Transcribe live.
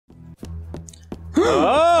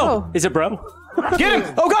Oh! Is it bro? Get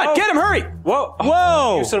him! Oh God! Get him! Hurry! Whoa!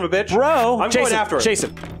 Whoa! You son of a bitch! Bro! I'm going after him. Chase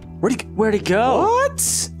him. Where'd he go?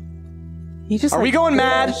 What? He just. Are we going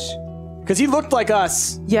mad? Because he looked like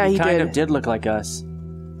us. Yeah, he Kind did. of did look like us.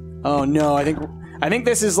 Oh no! I think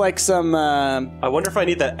this is like some. I wonder if I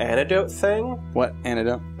need that antidote thing. What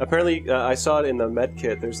antidote? Apparently, I saw it in the med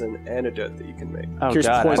kit. There's an antidote that you can make. Oh Cures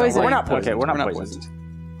God! poison. We're not poisoned. Okay, we're not poisoned.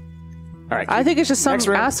 All right. I think it's just some Next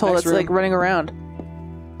room, asshole next that's like room. running around.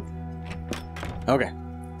 Okay.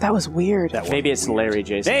 That was weird. Maybe it's Larry,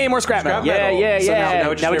 Jason. Hey, more scrap metal. Yeah, yeah, So yeah. now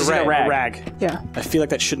we just need a Rag. Yeah. I feel like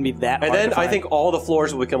that shouldn't be that. And hard then to I find. think all the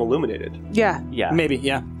floors will become illuminated. Yeah. Yeah. maybe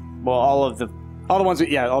yeah. Well, all the All the ones.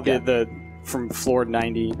 All the from floor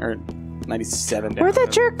 90 or 97. Where'd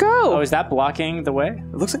that jerk go? Oh, is that blocking the way?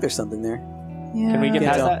 It looks like there's something there. Yeah. Can we get Can't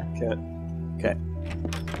past tell. that? Can't. Okay.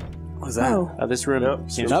 What is that? Oh. Oh, this room Nope.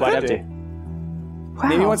 seems Nothing? quite empty. Wow.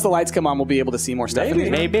 Maybe once the lights come on, we'll be able to see more stuff. Maybe.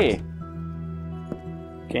 In there. Maybe.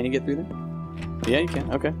 Can you get through there? Yeah, you can.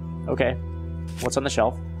 Okay. Okay. What's on the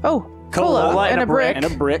shelf? Oh, Cola cola and a brick. And a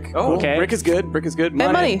brick. Oh, Cool. okay. Brick is good. Brick is good.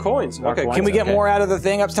 And money. Coins. Okay. Mark Can we get Okay. more out of the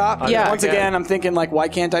thing up top? Yeah. Once again, I'm thinking like, why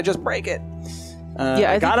can't I just break it?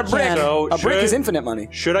 Yeah, I got a think you brick. can. So A brick should- is infinite money.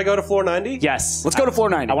 Should I go to floor 90? Yes. Let's go to floor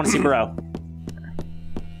 90. I want to see bro.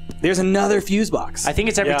 There's another fuse box. I think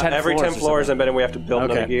it's every 10 every floors. 10 floors. I bet we have to build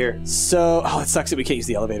another gear. So, it sucks that we can't use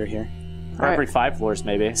the elevator here. Or every 5 floors,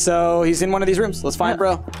 maybe. So he's in one of these rooms. Let's find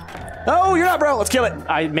bro. Oh, you're not bro. Let's kill it.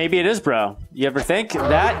 Maybe it is bro. You ever think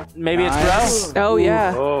that? Maybe Nice. it's bro? Oh,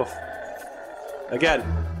 yeah. Oh. Again.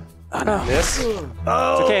 Miss.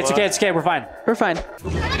 Oh, Okay, it's okay, it's okay. We're fine. We're fine.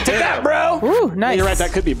 take that, bro. Ooh, nice. You're right.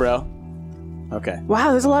 That could be bro. Okay.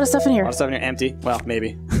 Wow, there's a lot of stuff in here. All stuff in here empty. Well,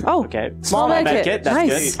 maybe. Oh, Okay. small med med kit. kit, that's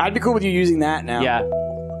Nice. good. I'd be cool with you using that now. Yeah.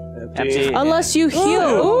 Empty. Unless you heal.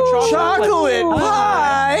 Ooh, chocolate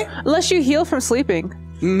pie. Unless you heal from sleeping.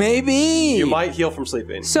 Maybe. You might heal from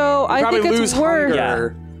sleeping. So I probably think lose it's worth.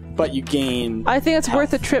 hunger, but you gain. I think it's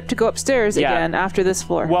worth a trip to go upstairs Yeah. again after this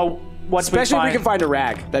floor. Well, once Especially if we find, can find a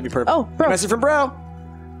rag. That'd be perfect. Oh, bro. Message from bro.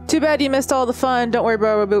 Too bad you missed all the fun. Don't worry,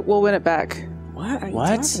 bro. We'll win it back. What are you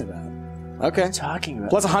What? talking about? Okay. talking about.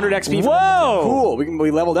 Plus 100 XP. Whoa! Cool. We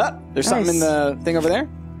leveled up. There's something in Nice. the thing over there.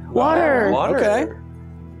 Water. Water. Okay.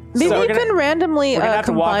 Maybe So we we're gonna- can randomly We're gonna have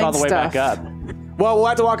to walk combine all the way stuff. back up. Well, we'll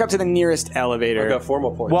have to walk up to the nearest elevator. I got 4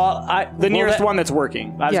 more points. Well, The nearest one that's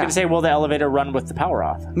working. I was Yeah. gonna say, will the elevator run with the power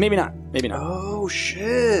off? Maybe not. Maybe not. Oh,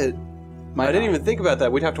 shit. Might I didn't not. even think about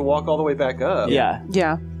that. We'd have to walk all the way back up. Yeah.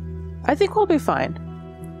 Yeah. I think we'll be fine.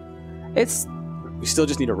 It's We still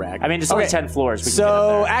just need a rag. I mean, it's only Okay. 10 floors. We can So get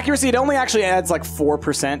up there. accuracy, it only actually adds like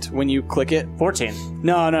 4% when you click it. 14.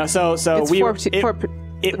 No. So it's we 4.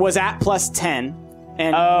 it was at plus 10,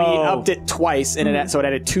 and we Oh. upped it twice, and so it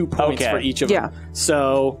added 2 points Okay. for each of Yeah. them.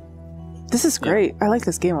 So This is great. I like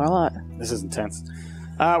this game a lot. this is intense.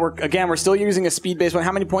 We're still using a speed-based one.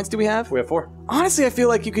 How many points do we have? We have 4. Honestly, I feel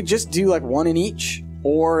like you could just do like 1 in each,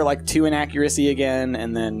 or like 2 in accuracy again,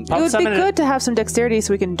 and then It would be some in it. good to have some dexterity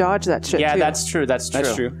so we can dodge that shit Yeah, too. that's true. That's true.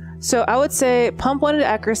 that's true. So I would say pump 1 into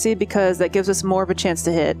accuracy because that gives us more of a chance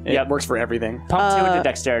to hit. It Yep. works for everything. Pump 2 into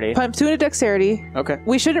dexterity. Pump 2 into dexterity. Okay.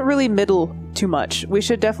 We shouldn't really middle too much. We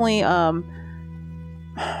should definitely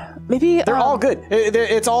maybe They're all good.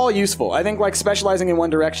 It's all useful. I think like specializing in one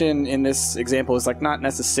direction in this example is like not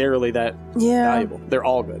necessarily that valuable. They're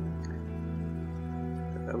all good.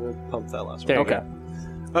 I'm going to pump that last There one. you Okay.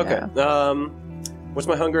 go. Okay. What's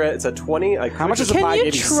my hunger at? It's at 20. How much is a Can pie? you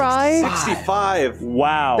Maybe try? 65.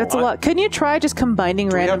 Wow. That's a lot. Can you try just combining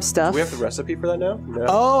random stuff? Do we have the recipe for that now? No.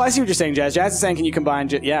 Oh, I see what you're saying, Jazz. Jazz is saying, can you combine?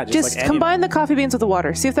 Just Just like any- combine the coffee beans with the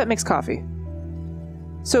water. See if that makes coffee.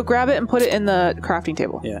 So grab it and put it in the crafting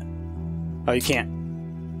table. Yeah. Oh, you can't.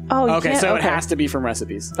 Oh, you Okay, can't? so Okay. it has to be from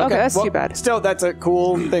recipes. Okay, that's well, too bad. Still, that's a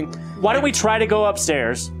cool thing. Why don't we try to go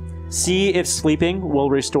upstairs, see if sleeping will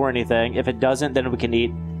restore anything. If it doesn't, then we can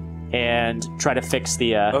eat and try to fix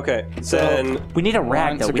the. Okay. Then We need a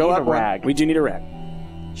rag, though. So We go need up a one. rag. We do need a rag.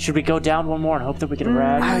 Should we go down one more and hope that we get a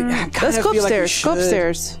rag? Let's go upstairs. Go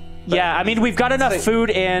upstairs. Yeah, I mean, we've got enough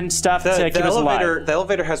food and stuff to keep us alive. the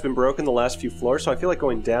elevator has been broken the last few floors, so I feel like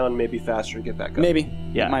going down may be faster to get back up. Maybe.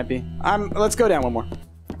 Yeah. It might be. Let's go down one more.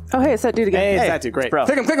 Oh, hey, it's that dude again. Hey, it's that dude. Great. bro.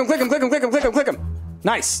 Click him, click him, click him, click him, click him, click him, click him.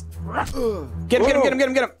 Nice. Get him, get him, get him, get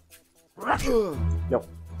him, get him. No.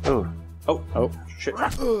 Ooh. Oh, shit.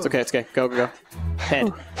 It's okay, it's okay. Go, go, go.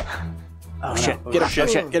 Head. Oh, Shit. no. Get him, shit.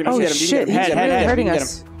 shit. Get him, Oh, get him. shit. You can He's get him, really you can hurting get him,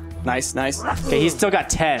 us. you can get him. Nice, nice. Okay, he's still got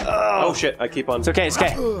 10. Oh, shit. I keep on. It's okay, it's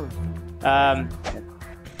okay.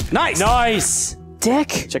 Nice. Nice!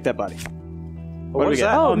 Dick. Check that body. What do was we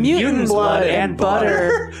get? that? Oh, mutant blood and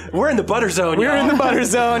butter. We're in the butter zone. We're in the butter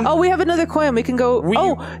zone. Oh, we have another coin. We can go.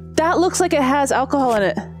 Oh, that looks like it has alcohol in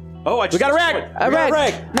it. Oh, We got a rag. A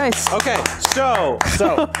rag. Nice. Okay, so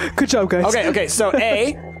Good job, guys. Okay. So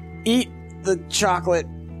A, eat the chocolate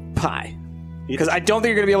pie. Because I don't think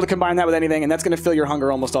you're going to be able to combine that with anything, and that's going to fill your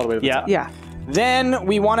hunger almost all the way to the top. Yeah. Then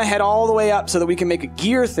we want to head all the way up so that we can make a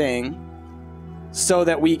gear thing so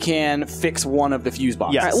that we can fix one of the fuse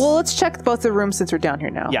boxes. Yes. All right, well, let's check both the rooms since we're down here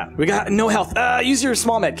now. Yeah. We got no health. Use your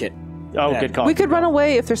small med kit. Oh, Yeah. good call. We could run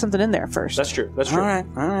away if there's something in there first. that's true. That's All true.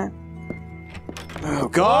 right. Oh,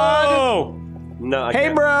 God. Oh! No, I Hey,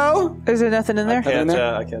 can't. bro. Is there nothing in there? in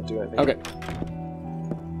there? I can't do anything. Okay.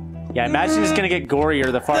 Yeah, imagine it's going to get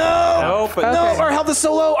gorier the farther. No, but No, Okay. our health is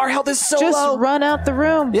so low. Our health is so Just low. run out the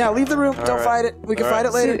room. Yeah, leave the room. Don't right. fight it. We can All fight right.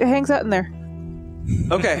 it later. It hangs out in there.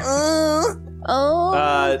 Okay. Oh.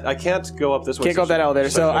 I can't go up this way. Can't go up that elevator,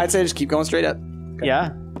 so I'd say just keep going straight up.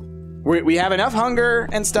 Yeah. We have enough hunger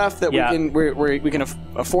and stuff that Yeah. we can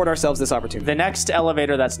afford ourselves this opportunity. The next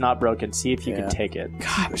elevator that's not broken, see if you can take it.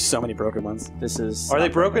 God, there's so many broken ones. This is... Are they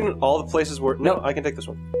broken? All the places where? No, No. I can take this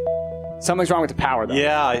one. Something's wrong with the power, though.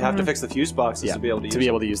 Yeah, I have to fix the fuse boxes to be able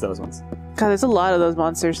to use. those ones. God, there's a lot of those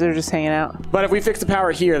monsters. They're just hanging out. But if we fix the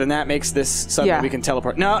power here, then that makes this something Yeah. we can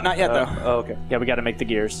teleport. No, not yet though, Oh, okay. Yeah, we got to make the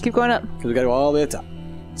gears. Keep going up. because we got to go all the way to the top.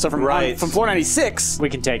 So from floor 96, We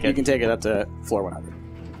can take you it. can take it up to floor 100.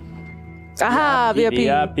 Aha, VIP.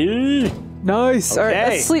 VIP. Nice. All right, Okay.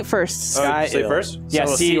 let's sleep first. Sky sleep Hill. first? Yeah, So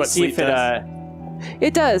we'll see what if sleep it... does.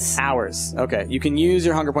 It does. Hours. Okay, you can use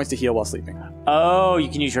your hunger points to heal while sleeping. Oh, you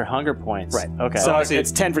can use your hunger points. Right. Okay. So I see.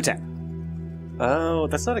 it's 10 for 10. Oh,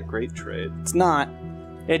 that's not a great trade. It's not.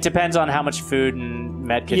 It depends on how much food and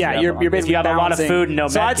med kits Yeah, you have. you're basically If you have a lot of balancing. food and no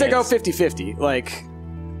So med I'd say go kits. 50-50. Like,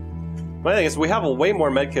 My thing is, we have way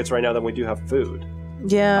more med kits right now than we do have food.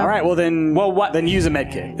 Yeah. all right, well then, what- Then use a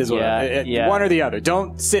med kit. Is what. Yeah. One or the other.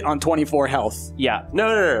 Don't sit on 24 health. Yeah.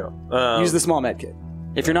 No. Use the small med kit.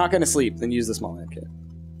 If you're not going to sleep, then use the small med kit.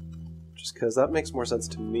 Just because that makes more sense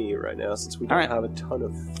to me right now, since we All don't right. have a ton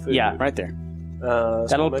of food. Yeah. Right there. That'll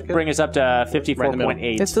small med kit? bring us up to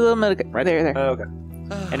 54.8. It's the little medic. Right there. Oh, okay.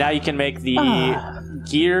 And now you can make the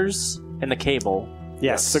gears and the cable.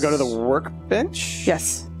 Yes. So go to the workbench.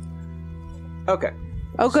 Yes. Okay.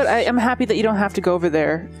 Oh, good. I'm happy that you don't have to go over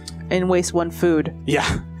there and waste one food.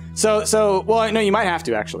 Yeah. So well, no, you might have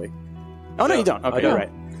to actually. Oh no, you don't. Okay, I don't. you're right.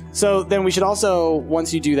 So then we should also,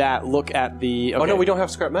 once you do that, look at the. Okay. Oh no, we don't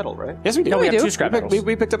have scrap metal, right? Yes, we do. No, we have do. 2 scrap metals.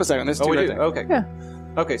 We picked up a second. There's Oh, two we right do. there. Okay. Yeah.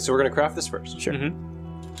 Okay, so we're gonna craft this first. Sure. And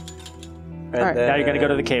All right. Now you're going to go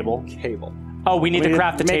to the cable. Cable. Oh, we need We to need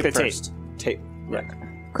craft the to make tape the tape. first. Tape. Right.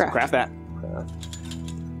 Craft. Craft that. Craft.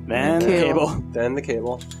 Then the Cable. cable. Then the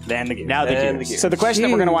cable. Then the gears. Now the And gears. the gears. So the question that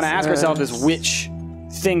we're going to want to ask Jesus. ourselves is which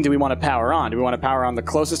thing do we want to power on? Do we want to power on the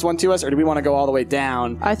closest one to us, or do we want to go all the way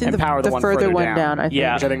down I think and power the one further further one down. I think.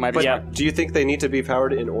 Yeah. Which I think might be But smart. do you think they need to be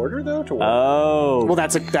powered in order though to work? Oh. Well,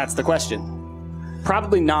 that's the question.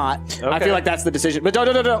 Probably not. I Okay. feel like that's the decision. But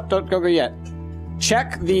don't go yet.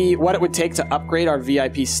 Check what it would take to upgrade our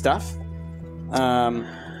VIP stuff,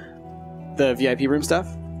 the VIP room stuff,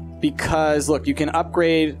 because look, you can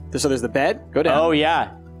upgrade. So there's the bed. Go down. Oh,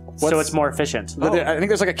 yeah. So What's- it's more efficient. I think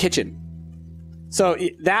there's like a kitchen. So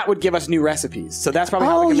that would give us new recipes. So that's probably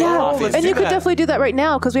how Oh we can make yeah, coffee. and you do could that. definitely do that right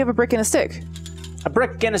now because we have a brick and a stick. A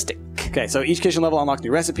brick and a stick. Okay, so each kitchen level unlocks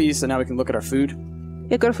new recipes. So now we can look at our food.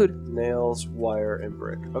 Yeah, go to food. Nails, wire, and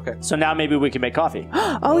brick. Okay. So now maybe we can make coffee.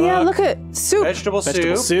 Oh yeah, look at soup. Vegetable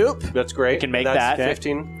Vegetable soup. That's great. We can make That's that.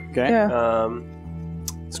 15. Okay. Yeah.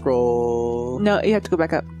 Scroll. No, you have to go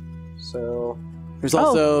back up. So There's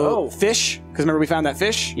also Oh. fish, because remember we found that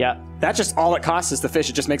fish? Yeah. That's just all it costs is the fish.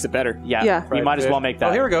 It just makes it better. Yeah. Yeah. We fried might as fish. well make that.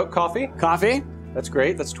 Oh, here we go. Coffee. Coffee? That's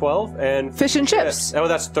great. That's 12. And Fish and chips. Oh,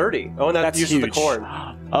 that's 30. Oh, and that That's uses the huge. corn.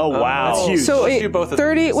 Oh, wow. That's huge. So Let's wait, do both of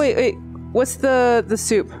 30. these. Wait. What's the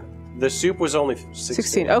soup? The soup was only 16.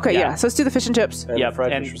 16. Okay, Yeah. yeah. So let's do the fish and chips. And Yep. the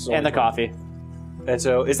fried And, fish was and only the 12. coffee. And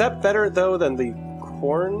so, is that better though than the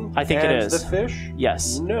corn? I think it and is. The fish?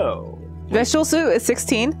 Yes. No. Vegetable soup is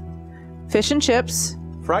 16. Fish and chips.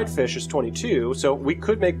 Fried fish is 22. So we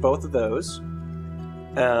could make both of those.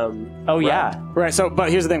 Oh, yeah. Right, so, but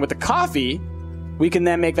here's the thing. With the coffee, we can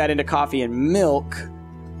then make that into coffee and milk,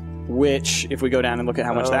 which, if we go down and look at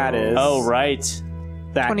how much that is, Oh, right.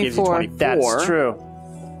 that gives you 24. 24. That's true.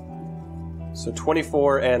 So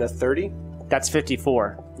 24 and a 30. That's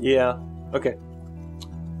 54. Yeah. Okay.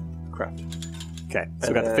 Craft. Okay, so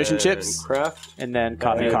we got the fish and chips. Craft. And then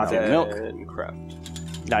coffee and coffee and milk. milk. And craft.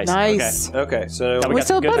 Nice. Nice. Okay. So Now we We're got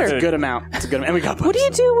still some good butter. food. Good amount. It's a good amount. And we got What do you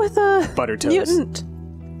do with a Butter toast.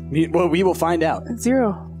 mutant? Well, we will find out.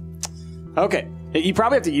 0. Okay, You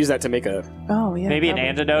probably have to use that to make a... Oh, yeah. Maybe probably. an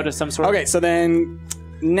antidote of some sort. Okay, so then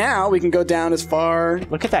now we can go down as far...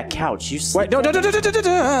 Look at that couch. You sleep. Wait, no.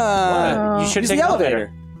 You should Use take the an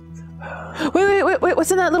elevator. Wait.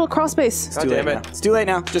 What's in that little crawl space? It's too late now. It's too late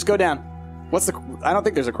now. Just go down. What's the... I don't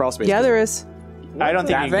think there's a crawl space. Yeah, there is. I don't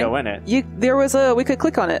think That you can thing? go in it. There was a... We could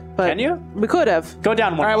click on it, but... Can you? We could have. Go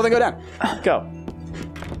down one. All right, well then go down. Go.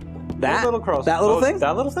 That little cross. That little thing?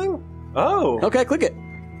 That little thing? Oh. Okay, click it.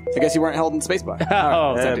 I guess you weren't holding spacebar.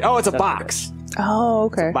 Oh, It's empty. Oh, it's a that's box. Oh,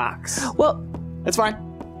 okay. Box. Well, That's fine.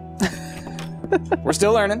 We're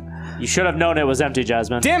still learning. You should have known it was empty,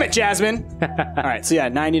 Jasmine. Damn it, Jasmine. All right, so yeah,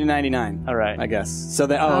 90 to 99. All right. I guess. So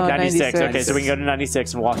then, Oh, 96. 96. Okay, so we can go to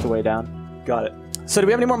 96 and walk the way down. Got it. So do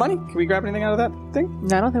we have any more money? Can we grab anything out of that thing?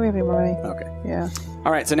 no, I don't think we have any more money. Okay. Yeah.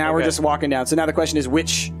 All right, so now we're Okay. just walking down. So now the question is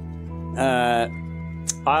which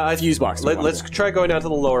fuse box do we want Let's try going down to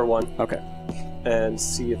the lower one to do? Okay. and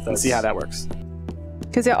see if that's... Let's see how that works.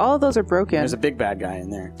 Because all of those are broken. There's a big bad guy in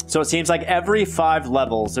there. So it seems like every 5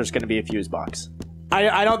 levels, there's going to be a fuse box.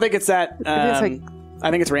 I don't think it's that. it's like- I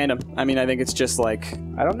think it's random. I mean, I think it's just like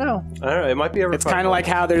I don't know. I don't know. It might be every it's kind of like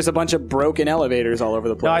how there's a bunch of broken elevators all over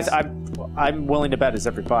the No, place. I'm willing to bet it's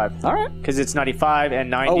every 5. All right. Because it's 95 and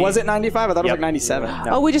 90. Oh, was it 95? I thought it was Yep. like 97.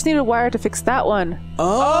 No. Oh, we just need a wire to fix that one.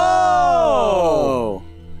 Oh.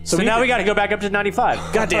 So now we got to go back up to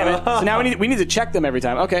 95. God damn it! So now we need to check them every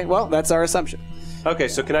time. Okay, well that's our assumption. Okay,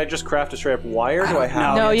 so can I just craft a straight up wire? Do I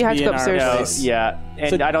have... No, you have to be go in our upstairs. No, place. yeah.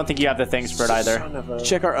 And So- I don't think you have the things for it either. Son of a...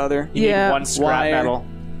 Check our other. You Yeah. need 1 scrap Wire. metal.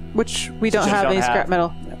 Which we don't Just have don't any have. scrap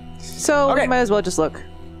metal. So Okay. we might as well just look.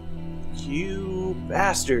 You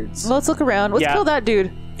bastards. Let's look around. Let's Yeah. kill that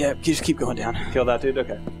dude. Yeah, just keep going down. Kill that dude?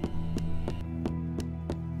 Okay.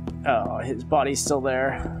 Oh, his body's still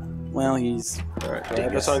there. Well, he's All right.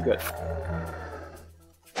 That's on good.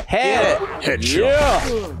 Head!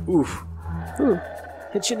 Yeah! oof.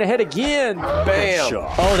 Hit you in the head again. Bam.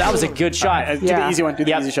 Oh, that was a good shot. Do the Yeah. easy one. Do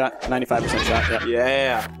the Yep. easy shot. 95% shot. Yeah.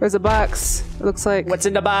 Yeah. There's a box. It looks like. What's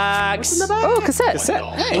in the box? Oh, cassette. Cassette. It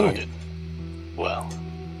all Hey. started. Well,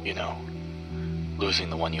 you know, losing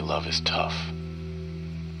the one you love is tough.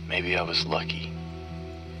 Maybe I was lucky.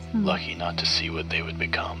 Lucky not to see what they would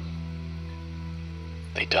become.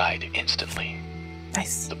 They died instantly.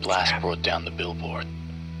 Nice. The blast brought down the billboard.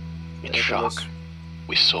 In Yeah, shock, this-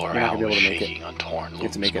 we saw You're not how gonna it be was able to make it. shaking on torn have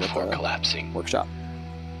loops to make it at before the collapsing, Workshop.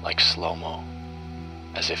 like slow-mo,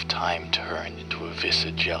 as if time turned into a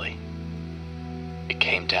viscid jelly. It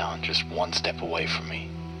came down just 1 step away from me,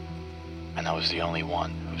 and I was the only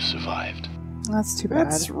one who survived. That's too bad.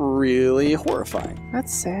 That's really horrifying.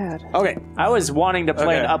 That's sad. Okay, I was wanting to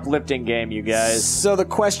play an Okay. uplifting game, you guys. so the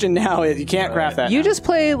question now is, you can't craft that. You now. just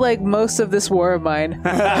play like most of this war of mine.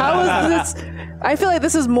 How is this? I feel like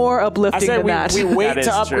this is more I uplifting said than that. we wait That is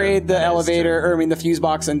to true. upgrade the That is elevator, or I mean the fuse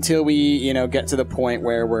box, until we get to the point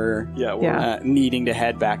where we're Yeah. We're, Yeah. needing to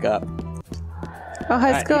head back up. Oh, how's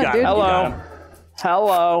Alright, it going, you got dude? it. Hello.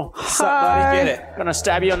 Hello. What's up, buddy? Get it. Gonna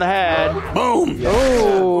stab you in the head. Boom!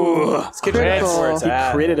 Oh, Let's get critical. Where it's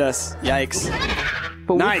at. Critted us. Yikes.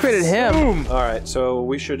 But Nice. we critted him. All right, so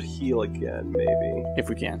we should heal again, maybe. If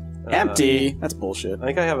we can. Empty. That's bullshit. I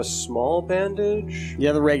think I have a small bandage.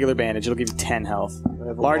 Yeah, the regular bandage. It'll give you 10 health. I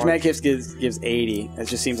have a Large med kit gives 80. It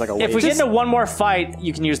just seems like a waste. If we get into one more fight,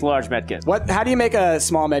 you can use the large medkit. What? How do you make a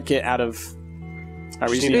small med kit out of? Are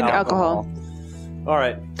we Just using need alcohol. All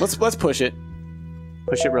right. Let's push it.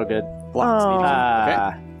 Push it real good. Blocks Oh. need to- Ah.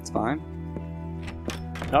 Okay, it's fine.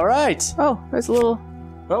 All right. Oh, there's a little.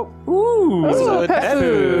 Oh. Ooh. Oh, Good pet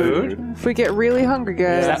food. food. If we get really hungry,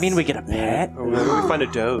 guys. Does that mean we get a pet? Maybe we find a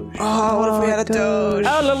doge. Oh, what if we had a doge?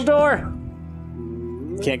 Oh, little door.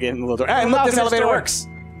 Can't get in the little door. Ah, and look, Allow this this elevator door. works.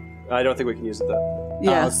 I don't think we can use it though.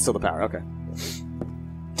 Yeah. Oh, it's still the power. Okay.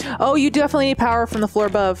 Oh, you definitely need power from the floor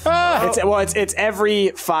above. It's every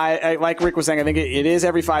 5. Like Rick was saying, I think it is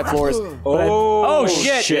every 5 floors. But Oh,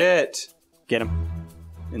 shit. Shit. get him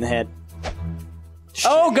in the head.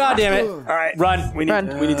 Oh, god damn it. All right, Run. We need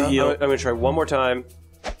Run. we need to I'm heal. gonna try one more time.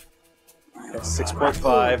 That's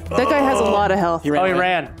 6.5. That guy has a lot of health. Oh, he away.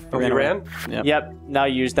 ran. Oh, he ran? Yep. Yep. Now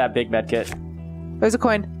use that big medkit. There's a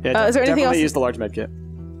coin. Yeah, Is there anything else? definitely use the large med kit.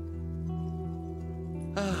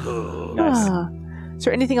 Nice. Ah. Is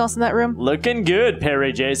there anything else in that room? Looking good,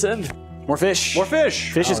 Perry Jason. More fish. More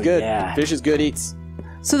fish. Fish is Oh, good. yeah. Fish is good eats.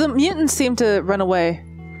 So the mutants seem to run away.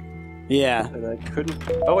 Yeah. And I couldn't.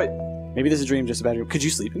 Oh wait, Maybe this is a dream, just a bad dream. Could you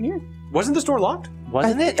sleep in here? wasn't this door locked?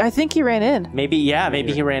 Wasn't it? I think he ran in. Maybe, yeah,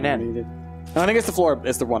 maybe he ran Maybe in. you did. No, I think it's the floor.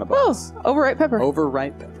 It's the one above. Oh, us. overripe pepper.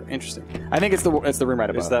 Overripe pepper. Interesting. I think it's the room right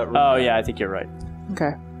above. Is that room? Oh, yeah, I think you're right.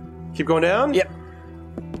 Okay. Keep going down? Yep.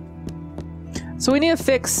 So we need to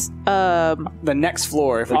fix. The next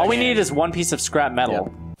floor. If All we need is one piece of scrap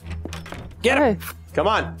metal. Get him. Okay. Come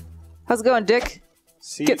on. How's it going, Dick?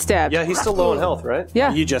 See, Get stabbed. Yeah, he's still low on health, right?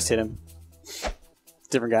 Yeah. You just hit him.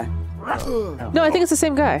 Different guy. No, I think it's the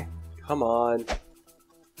same guy. Come on.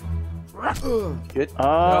 Get.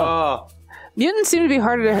 Oh. Mutants seem to be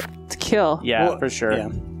harder to kill. Yeah, Well, for sure. Yeah.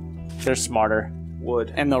 They're smarter.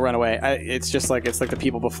 Wood. And they'll run away. It's like the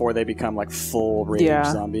people before they become like full rage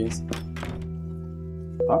zombies.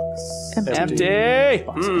 Box. Empty.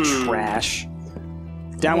 Box of trash.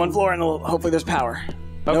 Down one floor and hopefully there's power.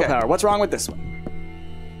 No Okay. power. What's wrong with this one?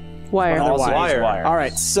 Wire. Another Also wire. wire. All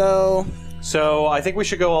right, so So I think we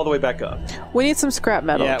should go all the way back up. We need some scrap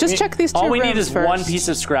metal. Yeah, Just check these two All we need rooms is first. one piece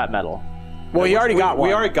of scrap metal. well, you already got one.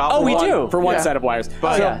 We already got Oh, one. we do. for one Yeah. set of wires.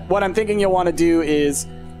 But- so yeah. what I'm thinking you'll want to do is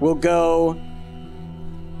we'll go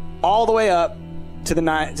all the way up to the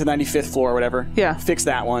 95th floor or whatever. Yeah. Fix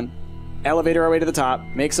that one. Elevator our way to the top,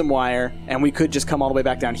 make some wire, and we could just come all the way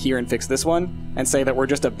back down here and fix this one and say that we're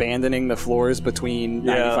just abandoning the floors between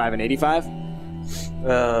 95 and 85.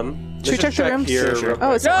 Should we check the rooms? Here, Sure. real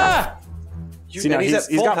Oh, it's Ah! See, now and he's at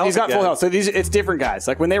full got health full again. health. So it's different guys.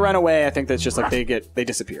 Like when they run away, I think that's just like they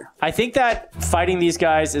disappear. I think that fighting these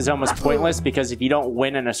guys is almost pointless because if you don't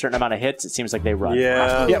win in a certain amount of hits, it seems like they run.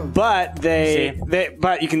 Yeah. Yeah, but See?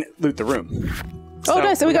 but you can loot the room. Oh,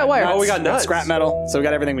 nice. So we got wire. Oh, we got nuts. Scrap metal, so we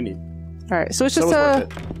got everything we need. All right. So it's So just it was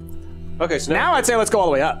worth it. Okay, so Now I'd say let's go all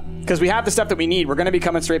the way up because we have the stuff that we need. We're going to be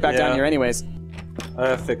coming straight back down Yeah. here anyways.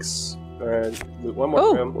 fix. Loot one more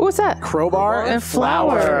Oh, room. what's that? Crowbar And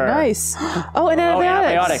flour. Nice. Oh, and Oh, antibiotics.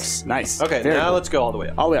 antibiotics. Nice. Okay, Very now good. let's go all the way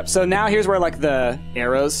up. all the way up. So now here's where like the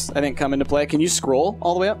arrows I think come into play. Can you scroll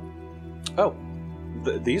all the way up? Oh,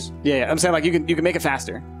 these? Yeah. I'm saying like you can make it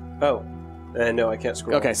faster. Oh, no, I can't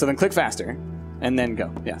scroll. Okay, so then click faster, and then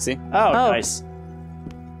go. Yeah. See. Oh, Oh. nice.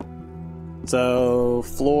 So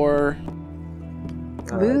floor.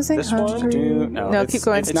 Losing this one? hungry. No, No, it's- keep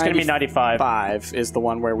going. It's going to be 95. 5 is the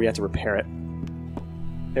one where we have to repair it.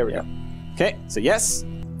 There we go. Okay, so yes.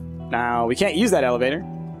 Now we can't use that elevator,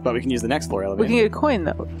 but we can use the next floor We elevator. can get a coin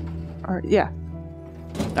though. Or yeah.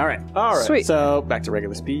 All right. All right. Sweet. So back to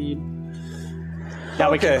regular speed.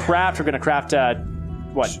 Now we can Okay. craft. We're going to craft,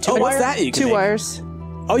 what, two what's wire? that? You can Two make? wires.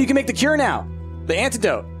 Oh, you can make the cure now. The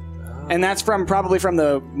antidote. And that's probably from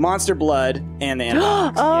the monster blood and the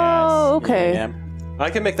antibiotics. Oh, okay. Yeah. I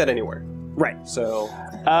can make that anywhere. Right. So,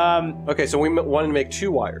 Um, okay, so we want to make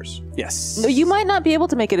 2 wires. Yes. No, you might not be able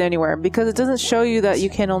to make it anywhere because it doesn't show you that you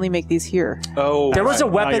can only make these here. Oh, there was a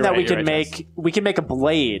weapon you're that right, we you're can right, make. We can make a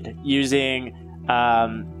blade using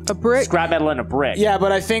A brick. scrap metal and a brick. Yeah,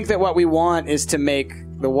 but I think that what we want is to make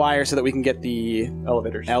the wire so that we can get the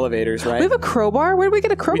elevators. right? We have a crowbar. Where did we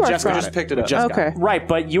get a crowbar just from? got just picked it We up. just got Okay. it. Right,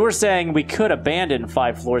 but you were saying we could abandon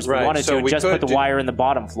 5 floors if we Right, wanted so to and we just put could the do- wire in the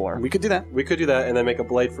bottom floor. We could do that. We could do that and then make a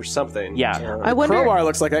blade for something. Yeah. I wonder, Crowbar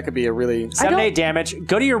looks like that could be a really. 7-8 damage.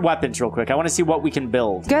 Go to your weapons real quick. I want to see what we can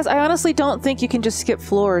build. guys. I honestly don't think you can just skip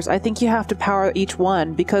floors. I think you have to power each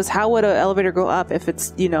one because how would an elevator go up if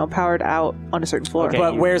it's powered out on a certain floor? Okay.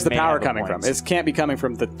 But you where's the may power have a coming point. from? It can't be coming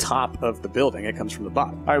from the top of the building. It comes from the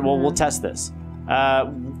bottom. All right, well, we'll test this.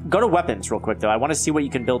 Go to weapons real quick, though. I want to see what you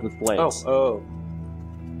can build with blades. Oh.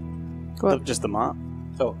 Go up. Just the mop,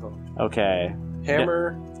 Okay.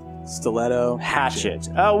 Hammer. stiletto, Hatchet.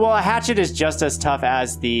 Oh, well, a hatchet is just as tough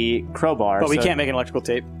as the crowbar. But we so- can't make an electrical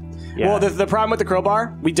tape. Yeah. Well, the problem with the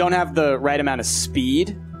crowbar, we don't have the right amount of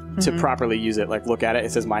speed to properly use it. Like, look at it.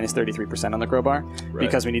 It says minus 33% on the crowbar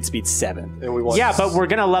because we need speed 7. And we want Yeah, but we're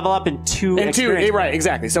going to level up in 2 And 2, experience right,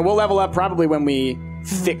 exactly. So we'll level up probably when we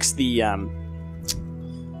fix the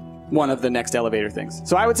one of the next elevator things.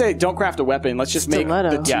 So I would say don't craft a weapon. Let's just make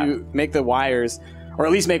Stiletto. the 2, make the wires, or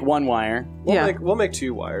at least make one wire We'll make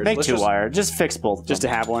 2 wires. Make Let's 2 just- wire. Just fix both. just to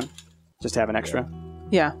have one, just to have an extra.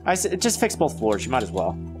 Yeah. Just fix both floors. You might as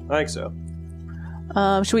well. I think so.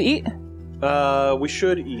 Should we eat? We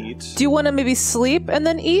should eat. Do you want to maybe sleep and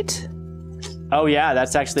then eat? Oh, yeah,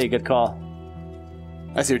 that's actually a good call.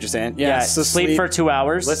 I see what you're saying. Yeah, Yeah, so sleep for 2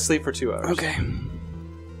 hours. Let's sleep for 2 hours. Okay.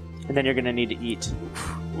 And then you're going to need to eat.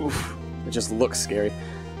 Oof. It just looks scary.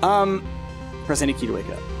 Press any key to wake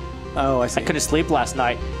up. Oh, I see. I couldn't sleep last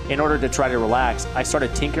night. In order to try to relax, I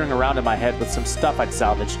started tinkering around in my head with some stuff I'd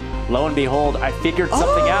salvaged. Lo and behold, I figured something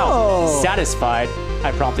Oh. out. Satisfied,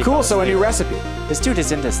 I promptly Cool. fell So a asleep. new recipe. This dude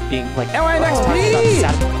is into being like. NYNXP! talking about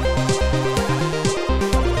satisfied.